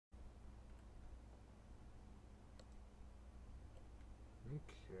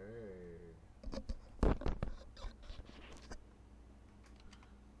Okay.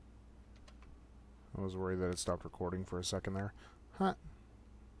 I was worried that it stopped recording for a second there. Huh.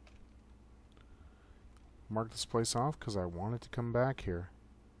 Mark this place off because I wanted to come back here.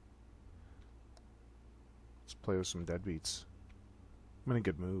 Let's play with some deadbeats. I'm in a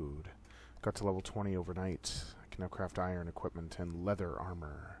good mood. Got to level 20 overnight. I can now craft iron equipment and leather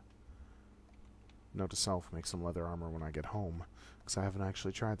armor. Note to self, make some leather armor when I get home. Because I haven't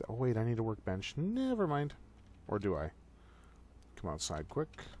actually tried that. Oh wait, I need a workbench. Never mind. Or do I? Come outside quick.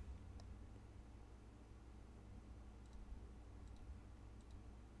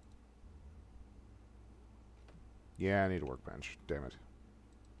 Yeah, I need a workbench. Damn it.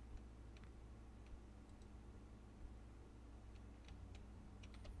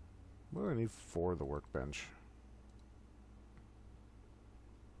 What do I need for the workbench?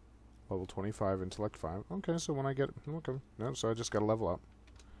 Level 25, intellect 5. Okay, so when I get... Okay, no, so I just gotta level up.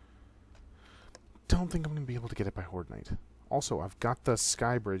 Don't think I'm gonna be able to get it by Horde Night. Also, I've got the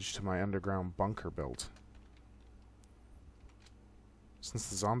sky bridge to my underground bunker built. Since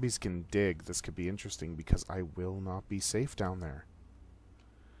the zombies can dig, this could be interesting because I will not be safe down there.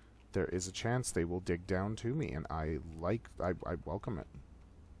 There is a chance they will dig down to me, and I welcome it.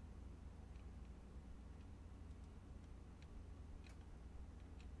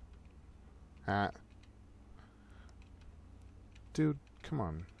 Dude, come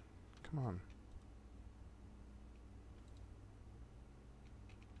on. Come on.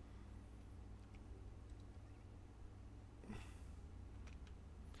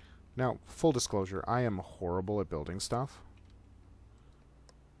 Now, full disclosure, I am horrible at building stuff.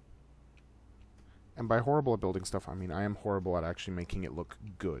 And by horrible at building stuff, I mean I am horrible at actually making it look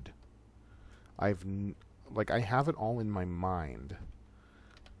good. I have it all in my mind.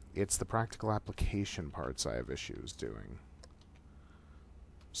 It's the practical application parts I have issues doing.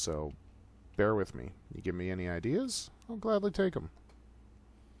 So, bear with me. You give me any ideas? I'll gladly take them.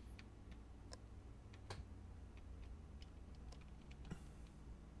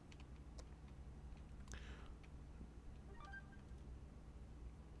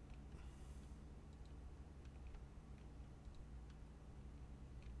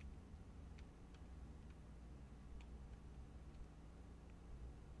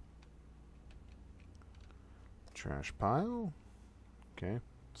 Trash pile. Okay,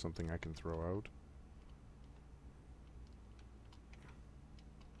 something I can throw out.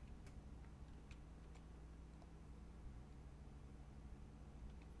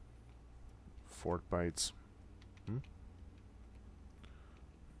 Fort bites.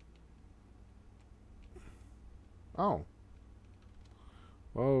 Oh.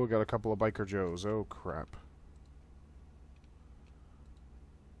 Oh, we got a couple of biker joes. Oh, crap.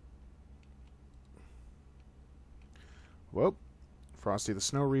 Whoop. Frosty the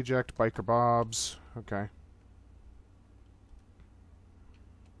Snow Reject, Biker Bobs. Okay.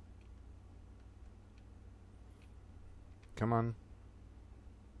 Come on.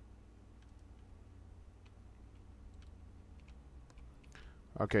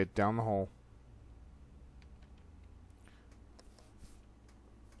 Okay, down the hole.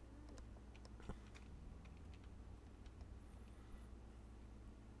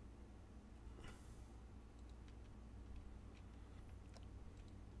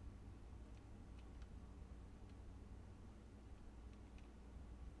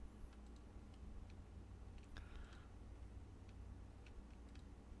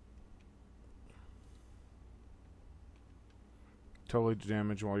 Totally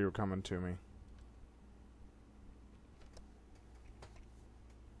damaged while you were coming to me.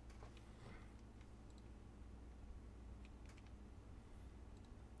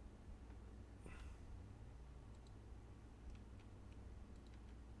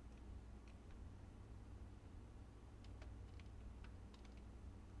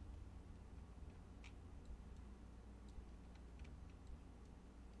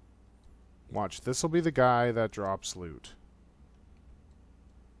 Watch, this'll be the guy that drops loot.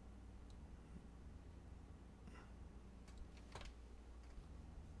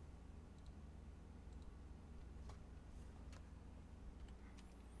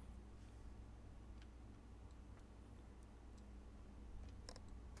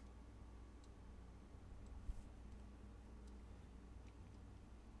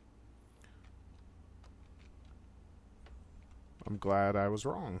 I'm glad I was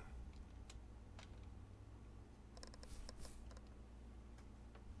wrong.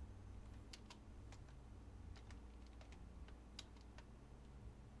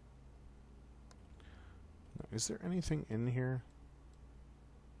 Is there anything in here?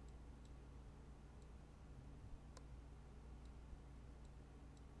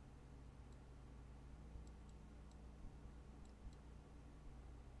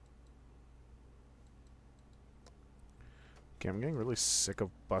 Okay, I'm getting really sick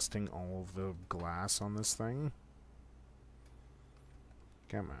of busting all of the glass on this thing.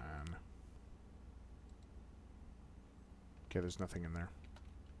 Come on. Okay, there's nothing in there.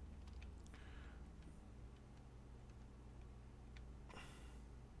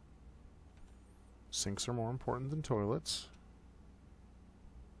 Sinks are more important than toilets.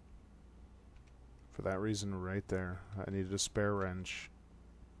 For that reason right there. I needed a spare wrench.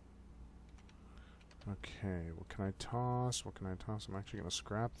 Okay, what can I toss? What can I toss? I'm actually going to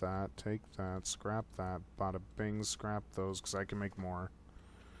scrap that, take that, scrap that, bada bing, scrap those, because I can make more.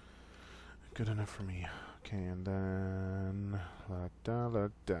 Good enough for me. Okay, and then...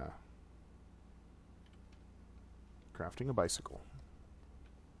 La-da-la-da. Crafting a bicycle.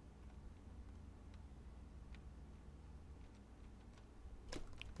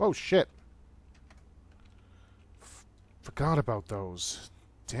 Oh, shit! Forgot about those.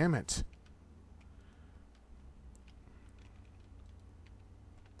 Damn it.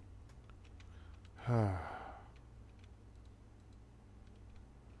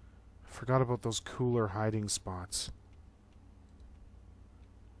 Forgot about those cooler hiding spots.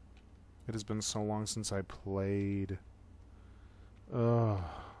 It has been so long since I played. Ugh.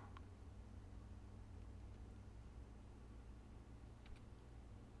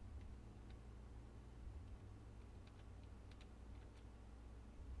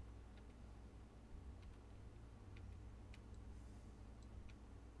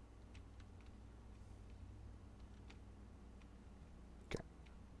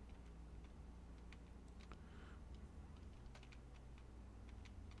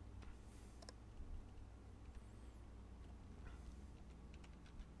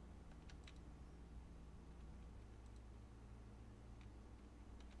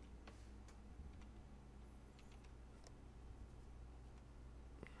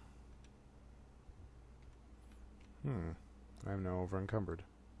 I'm now over encumbered.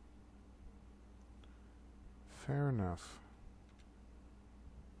 Fair enough.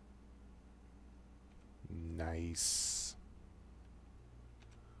 Nice.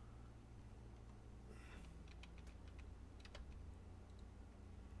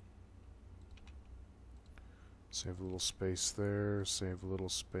 Save a little space there, save a little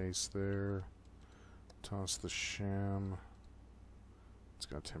space there. Toss the sham. It's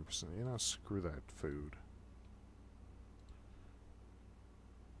got 10%. You know, screw that food.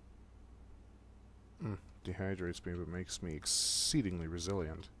 Dehydrates me, but makes me exceedingly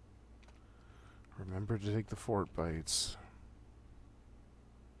resilient. Remember to take the fort bites.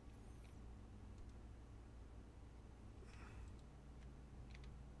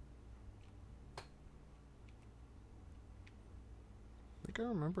 I think I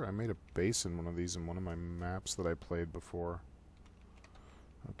remember I made a base in one of these in one of my maps that I played before.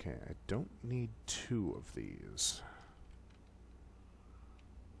 Okay, I don't need 2 of these.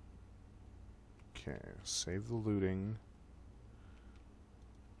 Okay, save the looting.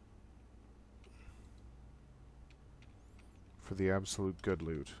 For the absolute good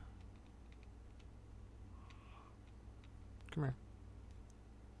loot. Come here.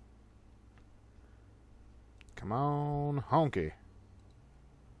 Come on, honky.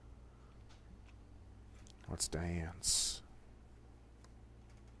 Let's dance.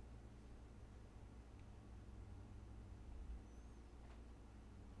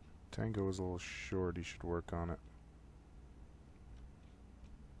 Tango is a little short, he should work on it.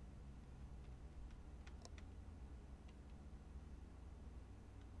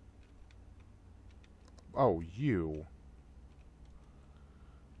 Oh, you.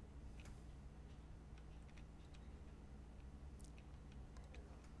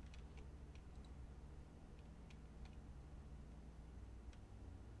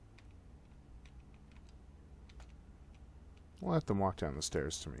 Let them walk down the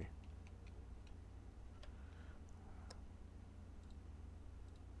stairs to me.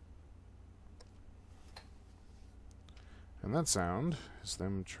 And that sound is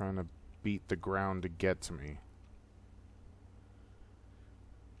them trying to beat the ground to get to me.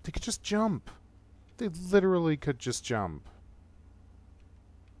 They could just jump. They literally could just jump.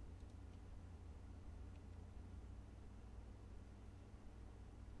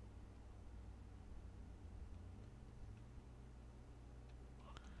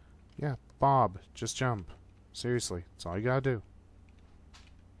 Yeah, Bob, just jump. Seriously, that's all you gotta do.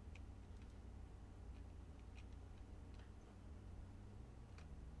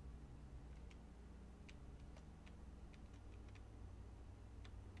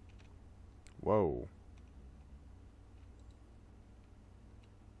 Whoa.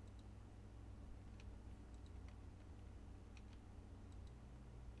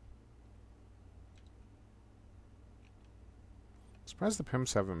 Surprised the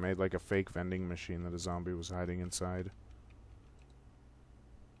pimps haven't made like a fake vending machine that a zombie was hiding inside.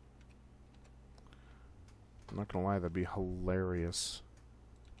 I'm not gonna lie, that'd be hilarious.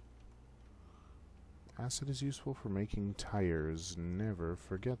 Acid is useful for making tires. Never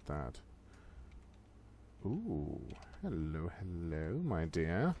forget that. Ooh. Hello, hello, my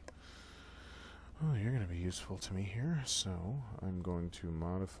dear. Oh, you're gonna be useful to me here, so I'm going to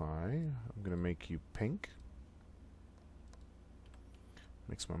modify. I'm gonna make you pink.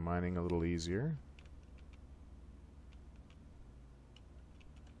 Makes my mining a little easier.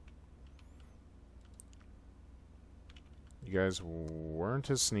 You guys weren't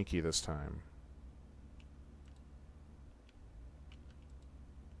as sneaky this time.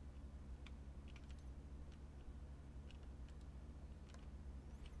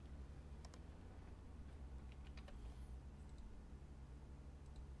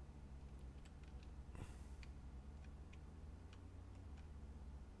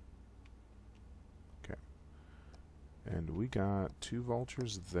 Okay. And we got 2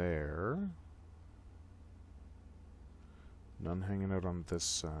 vultures there. None hanging out on this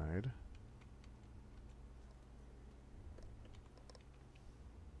side.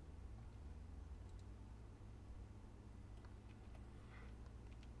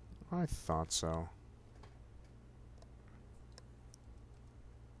 I thought so.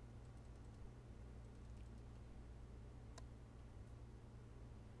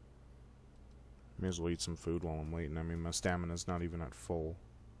 May as well eat some food while I'm waiting. I mean, my stamina's not even at full.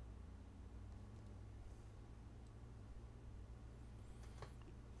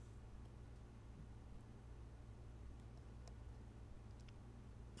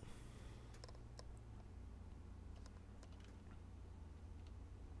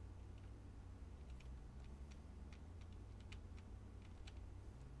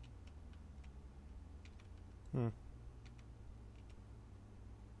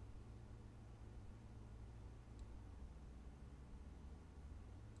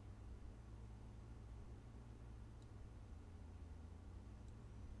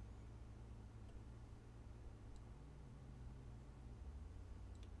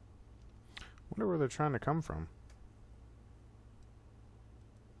 Wonder where they're trying to come from.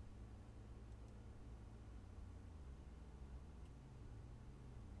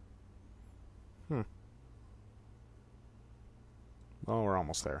 Well, we're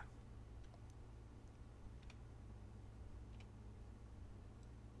almost there.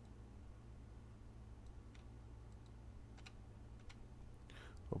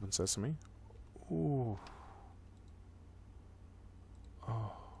 Open sesame. Ooh.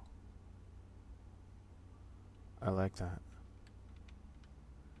 Oh. I like that.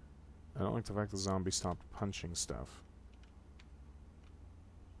 I don't like the fact the zombie stopped punching stuff.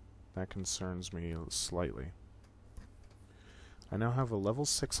 That concerns me slightly. I now have a level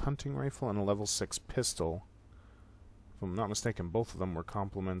 6 hunting rifle and a level 6 pistol. If I'm not mistaken, both of them were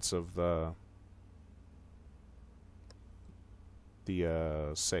complements of the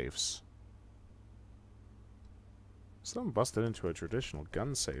safes. Still haven't busted into a traditional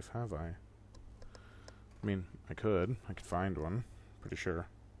gun safe, have I? I mean, I could find one, pretty sure.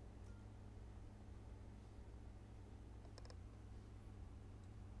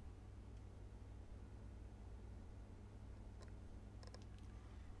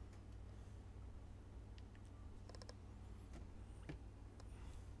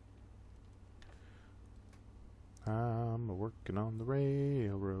 I'm working on the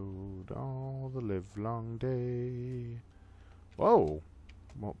railroad all the livelong day. Whoa!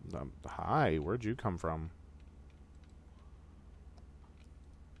 Well, hi, where'd you come from?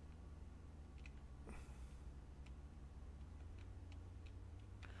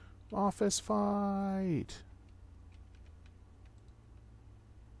 Office fight!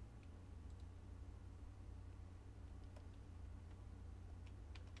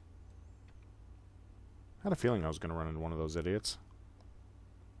 I had a feeling I was going to run into one of those idiots.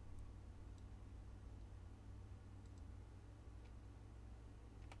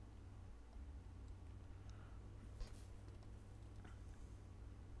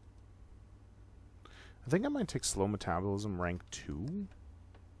 I think I might take slow metabolism rank 2.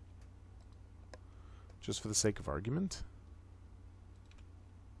 Just for the sake of argument.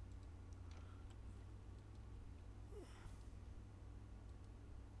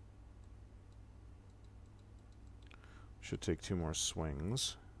 Should take 2 more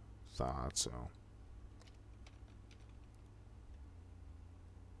swings. Thought so.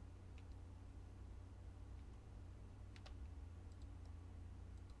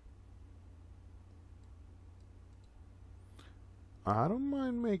 I don't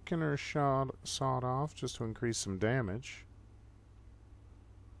mind making her sawed off just to increase some damage.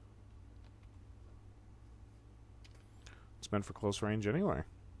 was meant for close range anyway.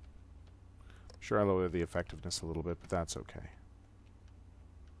 Sure, I lowered the effectiveness a little bit, but that's okay.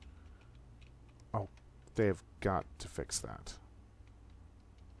 Oh, they have got to fix that.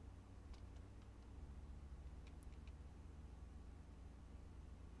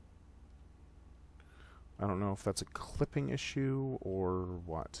 I don't know if that's a clipping issue or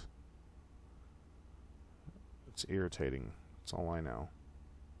what. It's irritating. That's all I know.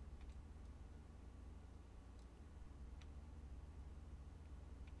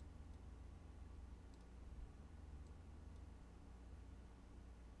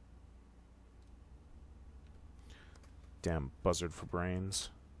 Damn buzzard for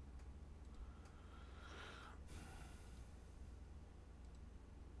brains.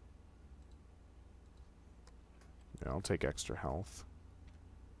 Yeah, I'll take extra health.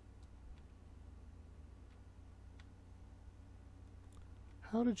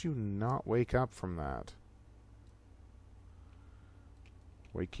 How did you not wake up from that?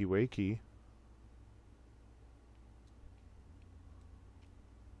 Wakey, wakey.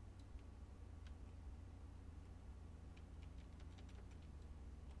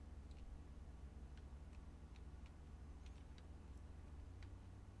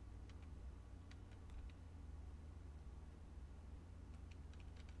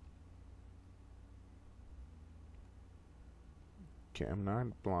 Okay, I'm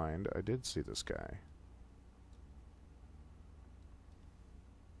not blind. I did see this guy.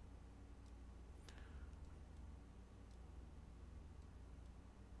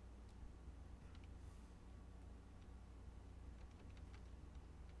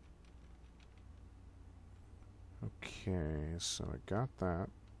 Okay, so I got that.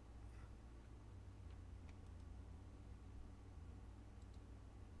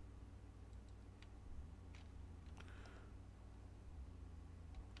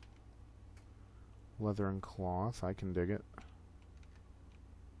 Leather and cloth, I can dig it.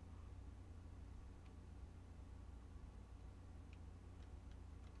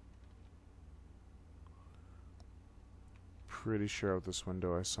 Pretty sure out this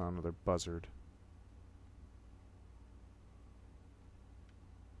window I saw another buzzard.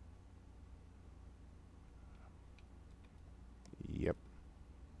 Yep.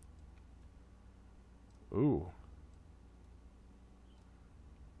 Ooh.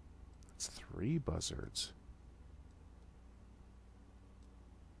 That's 3 buzzards.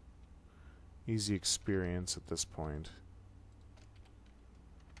 Easy experience at this point.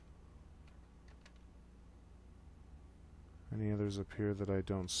 Any others up here that I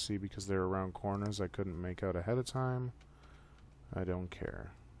don't see because they're around corners I couldn't make out ahead of time? I don't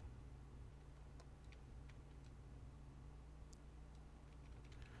care.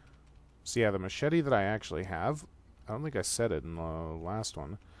 So yeah, the machete that I actually have, I don't think I said it in the last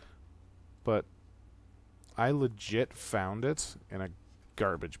one, but I legit found it in a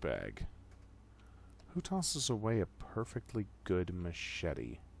garbage bag. Who tosses away a perfectly good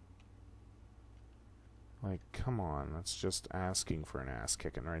machete? Like, come on, that's just asking for an ass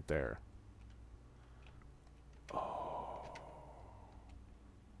kicking right there. Oh.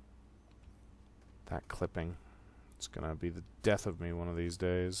 That clipping. It's gonna be the death of me one of these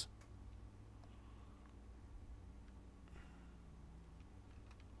days.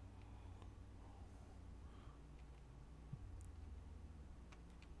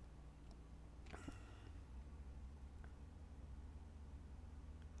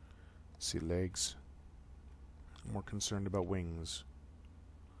 See legs. More concerned about wings.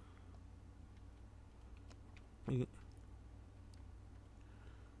 I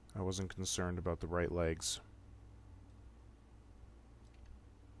wasn't concerned about the right legs.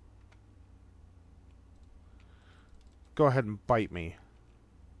 Go ahead and bite me.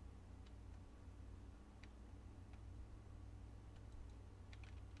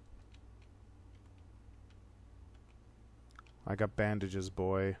 I got bandages,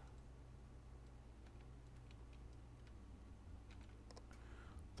 boy.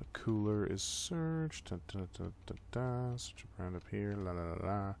 The cooler is searched. Da, da, da, da, da. Search around up here. La la la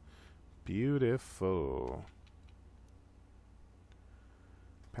la. Beautiful.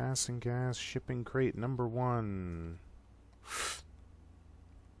 Passing gas, shipping crate number 1.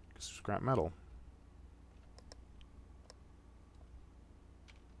 Scrap metal.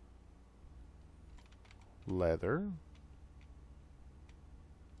 Leather.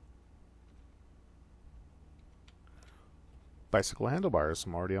 Bicycle handlebars.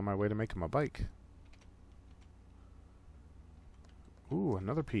 I'm already on my way to making my bike. Ooh,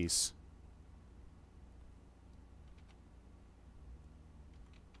 another piece.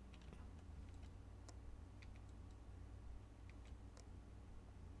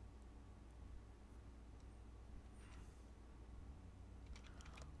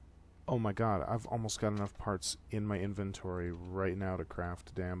 Oh my god, I've almost got enough parts in my inventory right now to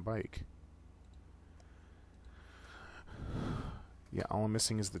craft a damn bike. Yeah, all I'm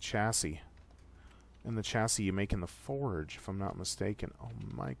missing is the chassis. And the chassis you make in the forge, if I'm not mistaken. Oh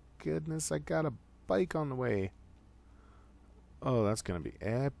my goodness, I got a bike on the way. Oh, that's gonna be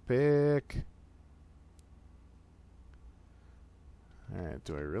epic. Alright,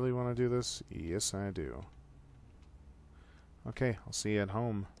 do I really want to do this? Yes, I do. Okay, I'll see you at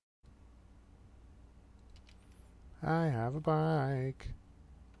home. I have a bike.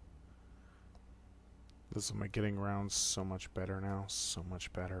 This is my getting around so much better now. So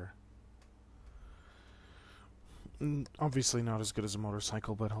much better. Obviously not as good as a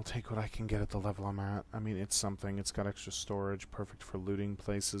motorcycle, but I'll take what I can get at the level I'm at. I mean, it's something. It's got extra storage, perfect for looting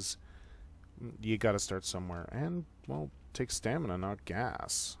places. You gotta start somewhere. And, well, take stamina, not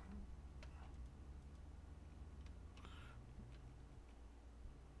gas.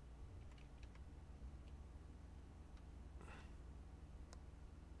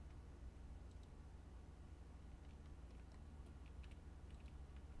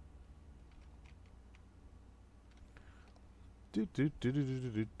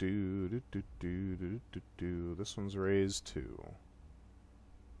 This one's raised too.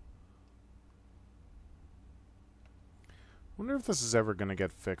 Wonder if this is ever going to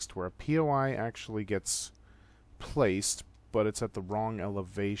get fixed, where a POI actually gets placed, but it's at the wrong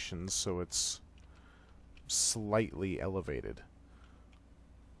elevation, so it's slightly elevated.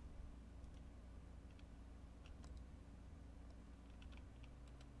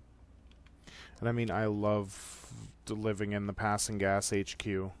 And I mean, I love living in the Passing Gas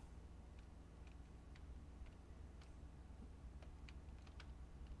HQ.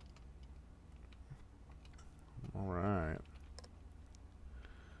 Alright.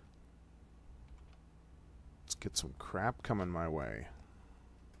 Let's get some crap coming my way.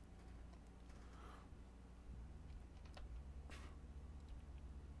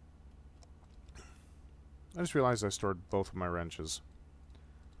 I just realized I stored both of my wrenches.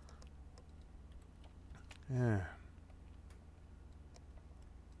 Yeah.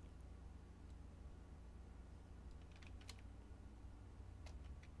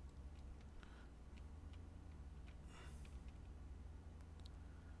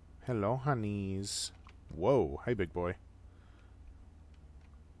 Hello, honeys. Whoa. Hey, big boy.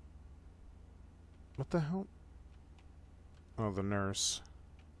 What the hell? Oh, the nurse.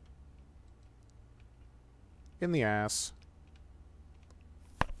 In the ass.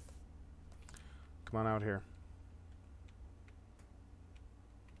 Come on out here.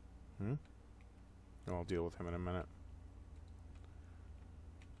 Oh, I'll deal with him in a minute.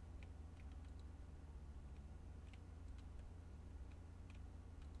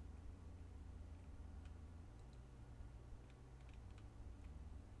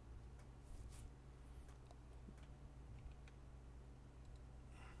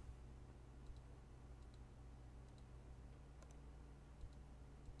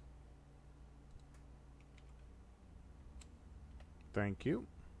 Thank you.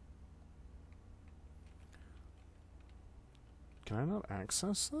 Can I not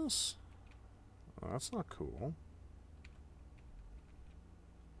access this? Oh, that's not cool.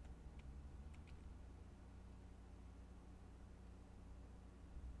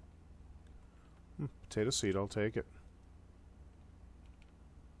 Potato seed, I'll take it.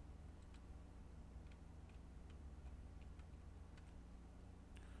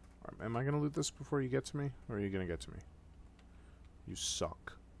 Right, am I going to loot this before you get to me? Or are you going to get to me? You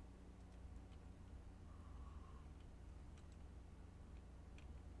suck.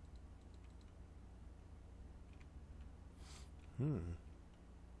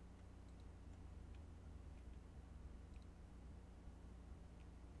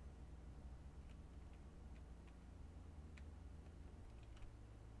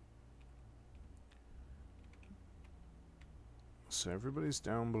 So everybody's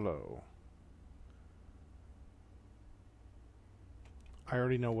down below. I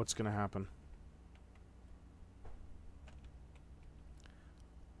already know what's going to happen.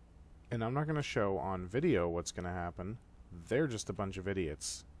 And I'm not going to show on video what's going to happen. They're just a bunch of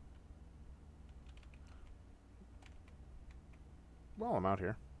idiots. Well, I'm out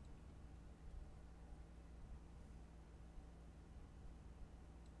here.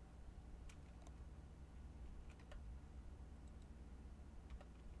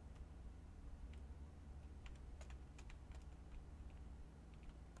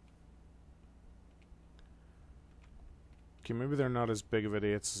 Okay, maybe they're not as big of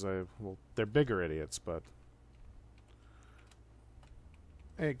idiots as I... Well, they're bigger idiots, but...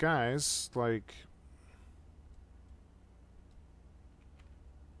 Hey, guys, like...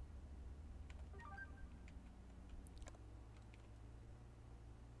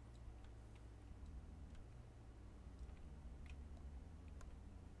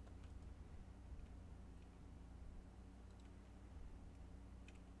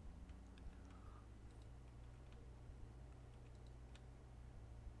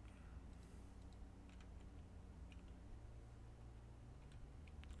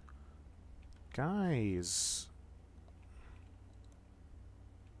 Guys.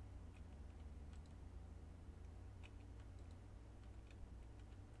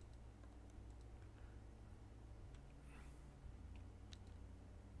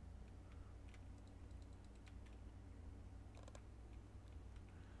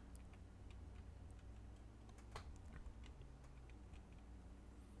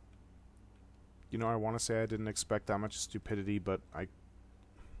 You know, I want to say I didn't expect that much stupidity, but I...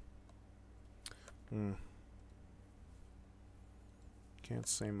 Can't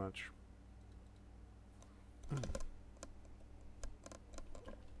say much.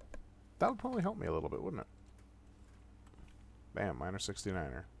 That would probably help me a little bit, wouldn't it? Bam, minor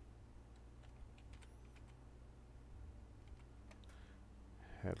 69er.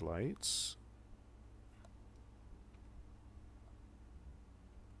 Headlights.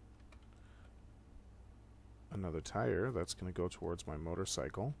 Another tire, that's going to go towards my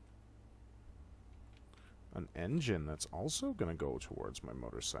motorcycle. An engine, that's also going to go towards my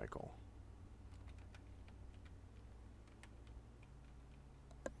motorcycle.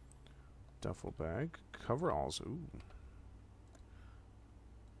 Duffel bag. Coveralls, ooh.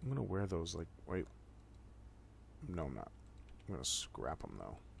 I'm going to wear those like, wait. No, I'm not. I'm going to scrap them,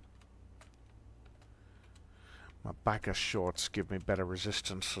 though. My biker shorts give me better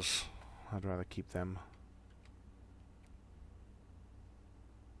resistances. I'd rather keep them.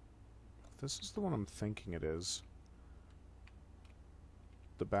 This is the one I'm thinking it is.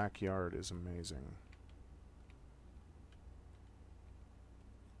 The backyard is amazing.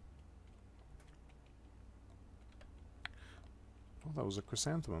 Oh, that was a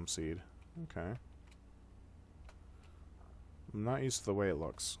chrysanthemum seed. Okay. I'm not used to the way it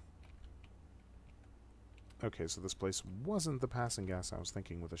looks. Okay, so this place wasn't the passing gas I was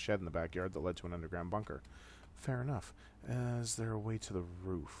thinking, with a shed in the backyard that led to an underground bunker. Fair enough. Is there a way to the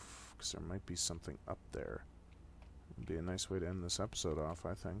roof? Because there might be something up there. Would be a nice way to end this episode off,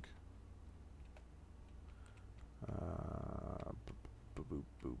 I think. Boop,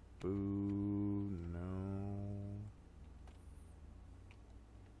 boop, boo. No.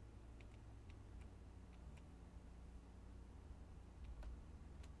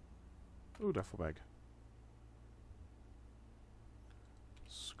 Ooh, duffel bag.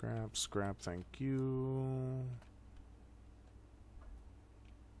 Scrap, scrap, thank you.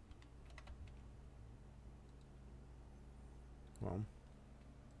 Well.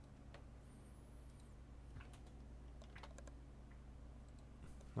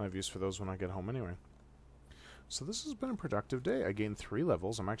 I have use for those when I get home anyway. So this has been a productive day. I gained 3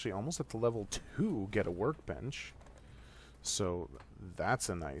 levels. I'm actually almost at the level 2 get a workbench. So that's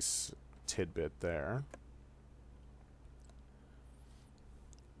a nice tidbit there.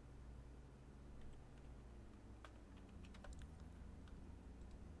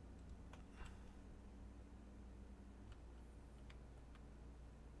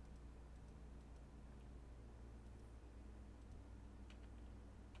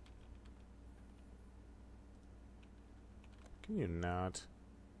 Can you not?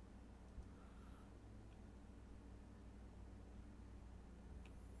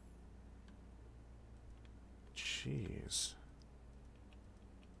 Jeez.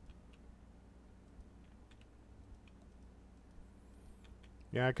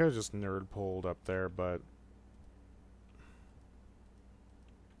 Yeah, I could have just nerd pulled up there, but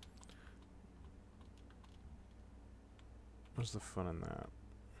what's the fun in that?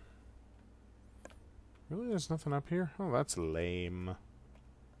 Really? There's nothing up here? Oh, that's lame.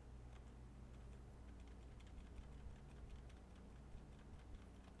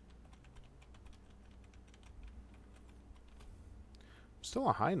 Still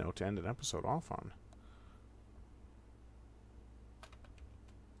a high note to end an episode off on.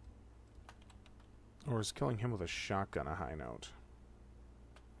 Or is killing him with a shotgun a high note?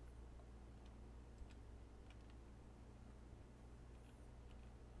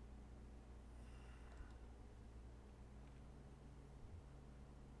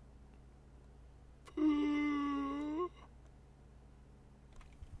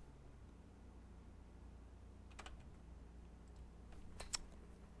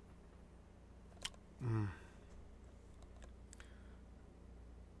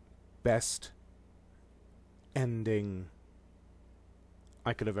 Best ending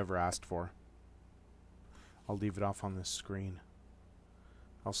I could have ever asked for. I'll leave it off on this screen.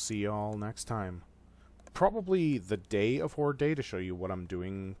 I'll see you all next time. Probably the day of Horde Day to show you what I'm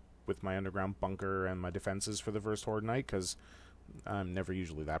doing with my underground bunker and my defenses for the first Horde night, because I'm never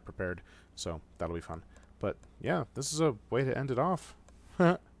usually that prepared, so that'll be fun. But yeah, this is a way to end it off.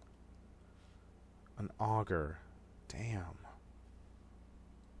 An auger. Damn.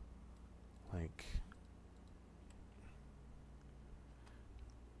 Like... like...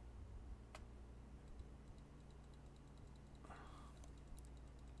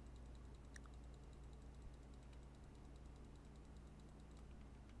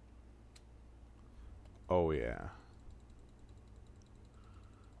 Oh, yeah.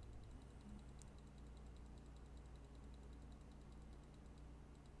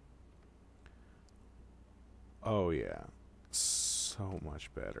 Oh, yeah. So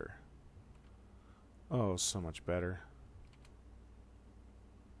much better. Oh, so much better.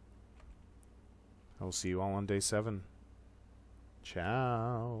 I will see you all on day 7.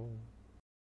 Ciao.